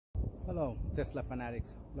Hello Tesla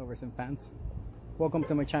fanatics, lovers and fans. Welcome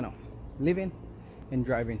to my channel, Living and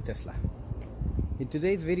Driving Tesla. In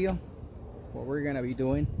today's video, what we're gonna be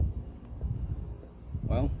doing,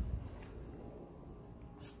 well,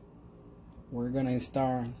 we're gonna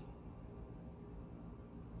install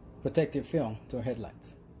protective film to our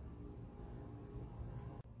headlights.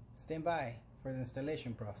 Stand by for the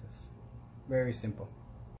installation process. Very simple.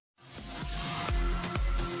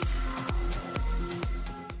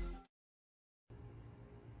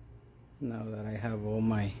 Now that I have all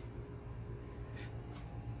my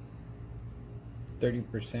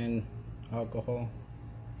 30% alcohol,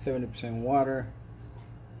 70% water,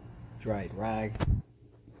 dried rag,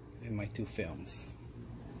 and my two films.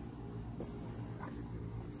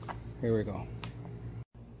 Here we go.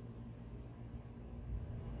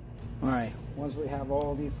 Alright, once we have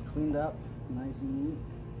all these cleaned up, nice and neat,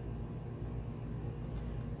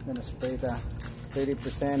 I'm gonna spray the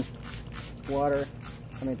 30% water,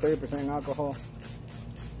 30% alcohol,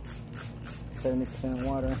 70%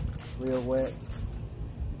 water, real wet.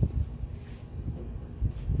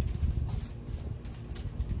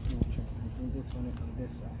 I think this one is on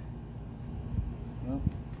this side. No?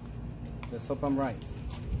 Let's hope I'm right.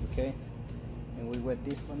 Okay? And we wet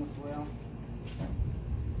this one as well.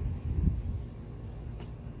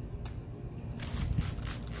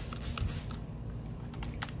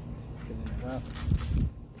 Filling it up.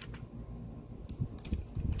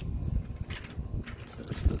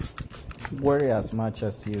 Worry as much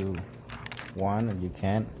as you want or you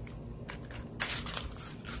can.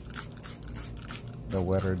 The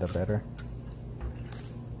wetter the better.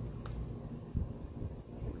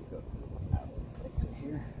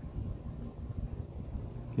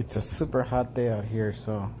 It's a super hot day out here,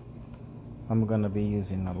 so I'm gonna be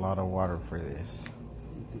using a lot of water for this.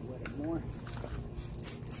 Need to wet it more.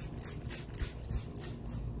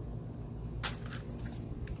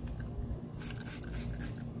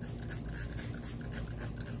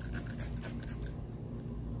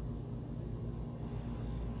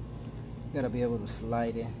 You gotta be able to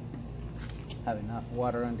slide it, have enough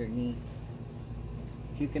water underneath.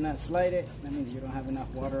 If you cannot slide it, that means you don't have enough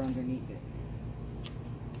water underneath it.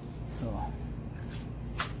 So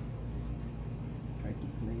try to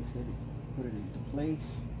place it, put it into place.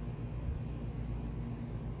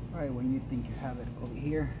 Alright, when you think you have it over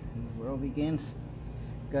here, this is where it all begins.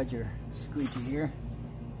 Got your squeegee here.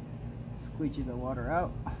 Squeegee the water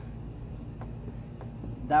out.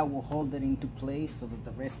 That will hold it into place so that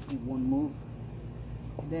the rest it won't move.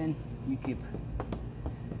 Then you keep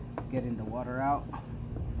getting the water out,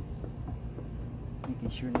 making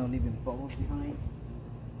sure no leaving bubbles behind.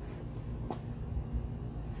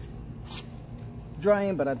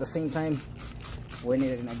 Drying, but at the same time wetting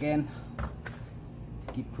it in again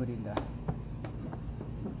to keep putting the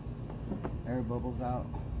air bubbles out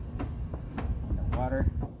in the water.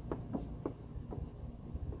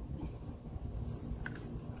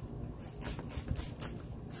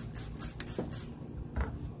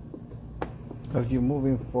 As you're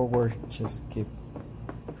moving forward, just keep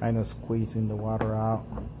kind of squeezing the water out.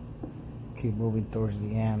 Keep moving towards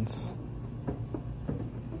the ends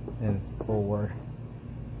and forward.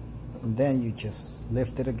 And then you just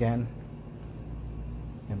lift it again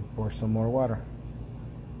and pour some more water.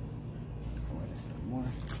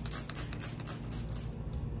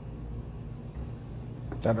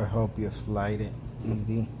 That'll help you slide it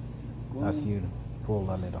easy as you pull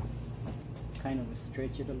a little. Kind of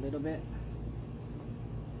stretch it a little bit.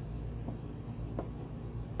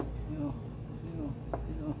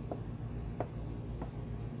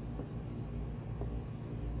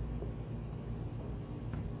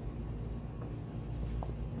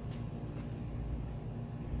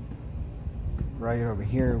 Right over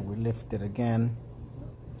here, we lift it again.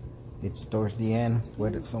 It's towards the end.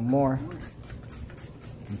 Wet it some more,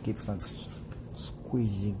 and keep on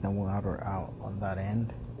squeezing the water out on that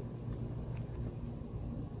end.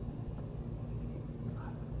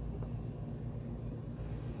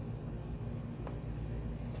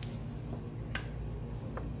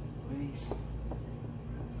 Squeeze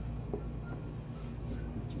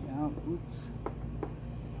it out. Oops.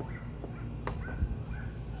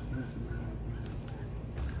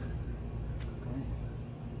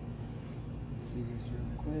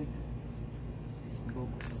 Quick. Go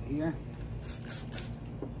here.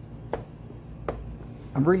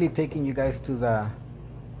 I'm really taking you guys to the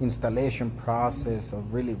installation process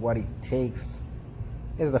of really what it takes.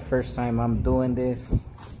 This is the first time I'm doing this,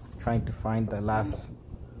 trying to find the last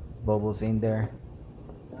bubbles in there.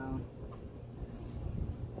 Down.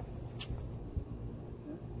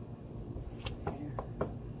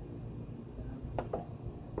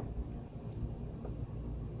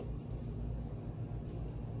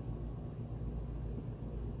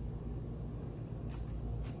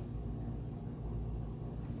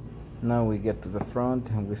 Now we get to the front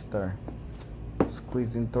and we start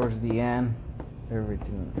squeezing towards the end.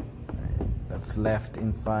 Everything that's left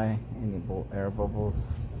inside, any air bubbles.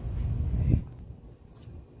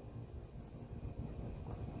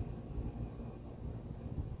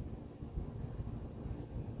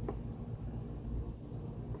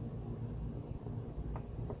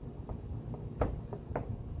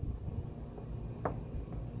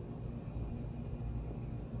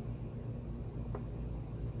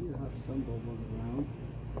 Still have some bubbles around.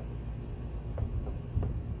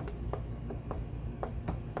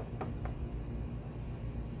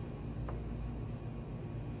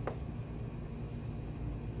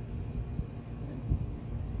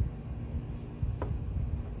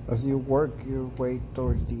 As you work your way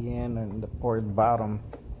towards the end and the port bottom,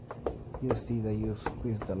 you'll see that you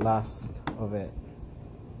squeeze the last of it.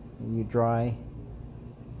 You dry,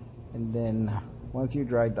 and then once you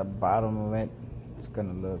dry the bottom of it, it's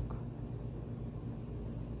gonna look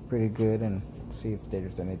pretty good, and see if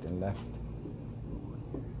there's anything left.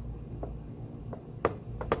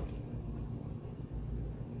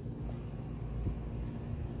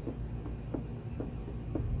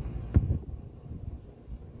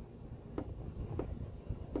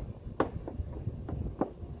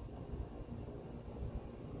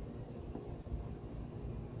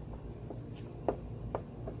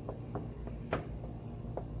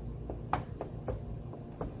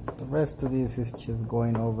 The rest of this is just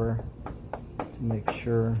going over to make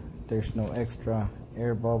sure there's no extra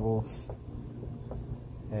air bubbles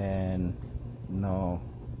and no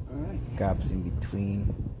gaps in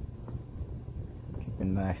between. Keep it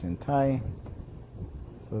nice and tight.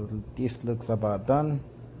 So this looks about done.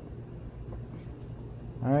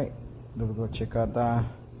 Alright, let's go check out the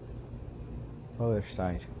other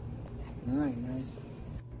side. Alright guys.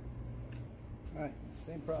 Alright,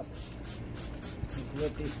 same process. Let's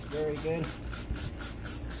wet this very good.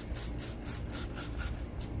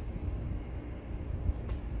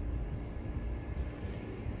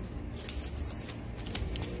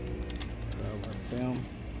 Grab our film.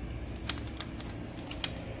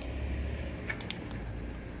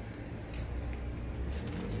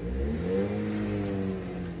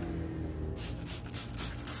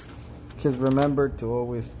 Just remember to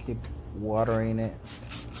always keep watering it.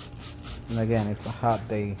 And again, it's a hot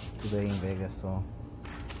day today in Vegas, so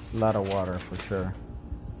a lot of water for sure.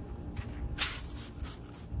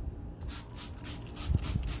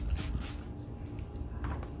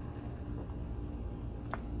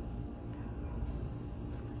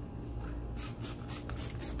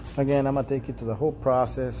 Again, I'm gonna take you to the whole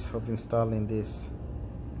process of installing this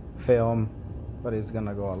film, but it's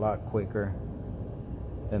gonna go a lot quicker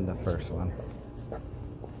than the first one.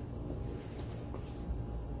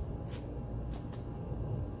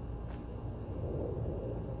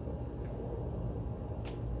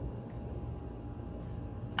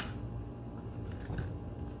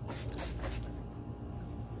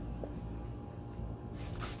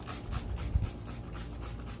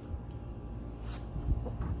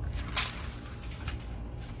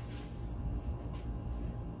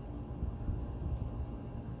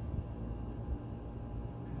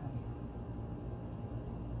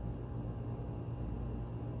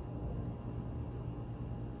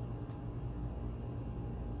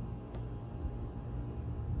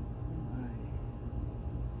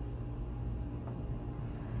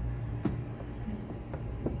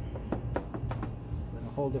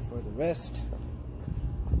 Hold it for the rest.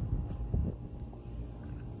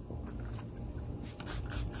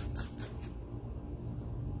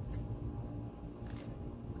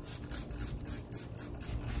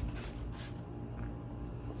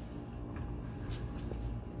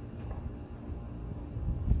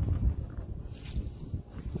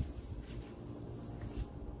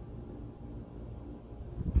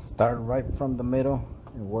 Start right from the middle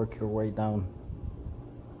and work your way down.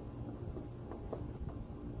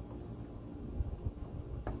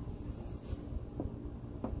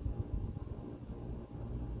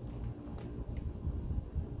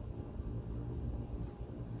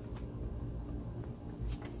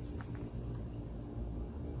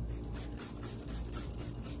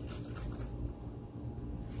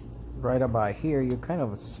 Right about here, you kind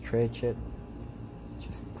of stretch it,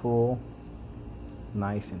 just pull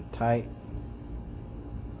nice and tight,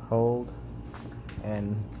 hold,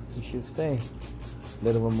 and it should stay. A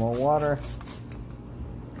little bit more water,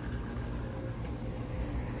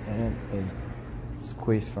 and it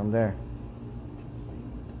squeeze from there.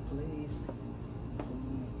 Please.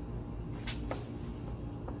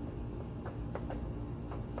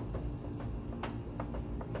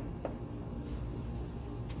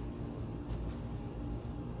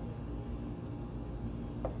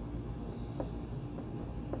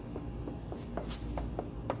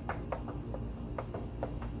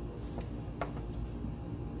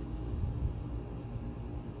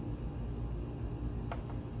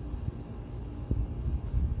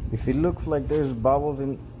 If it looks like there's bubbles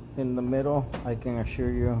in the middle, I can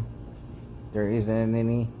assure you there isn't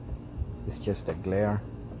any. It's just a glare.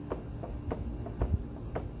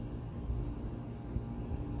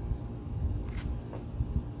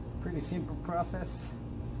 Pretty simple process.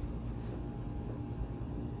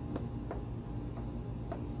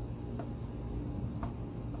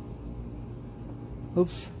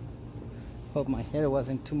 Oops. Hope my hair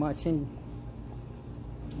wasn't too much in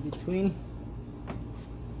between.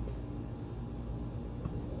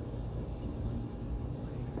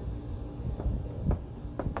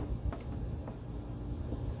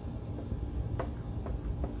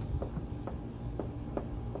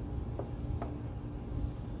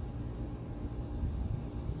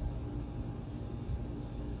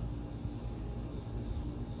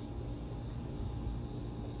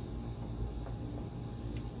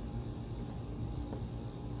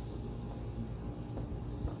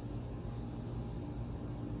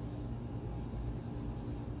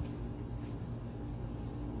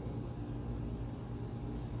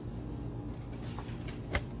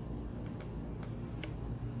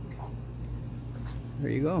 There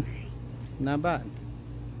you go. Not bad.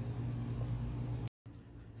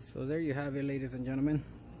 So there you have it, ladies and gentlemen.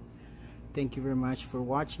 Thank you very much for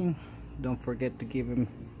watching. Don't forget to give him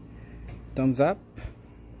thumbs up,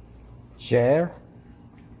 share,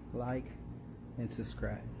 like, and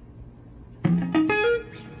subscribe.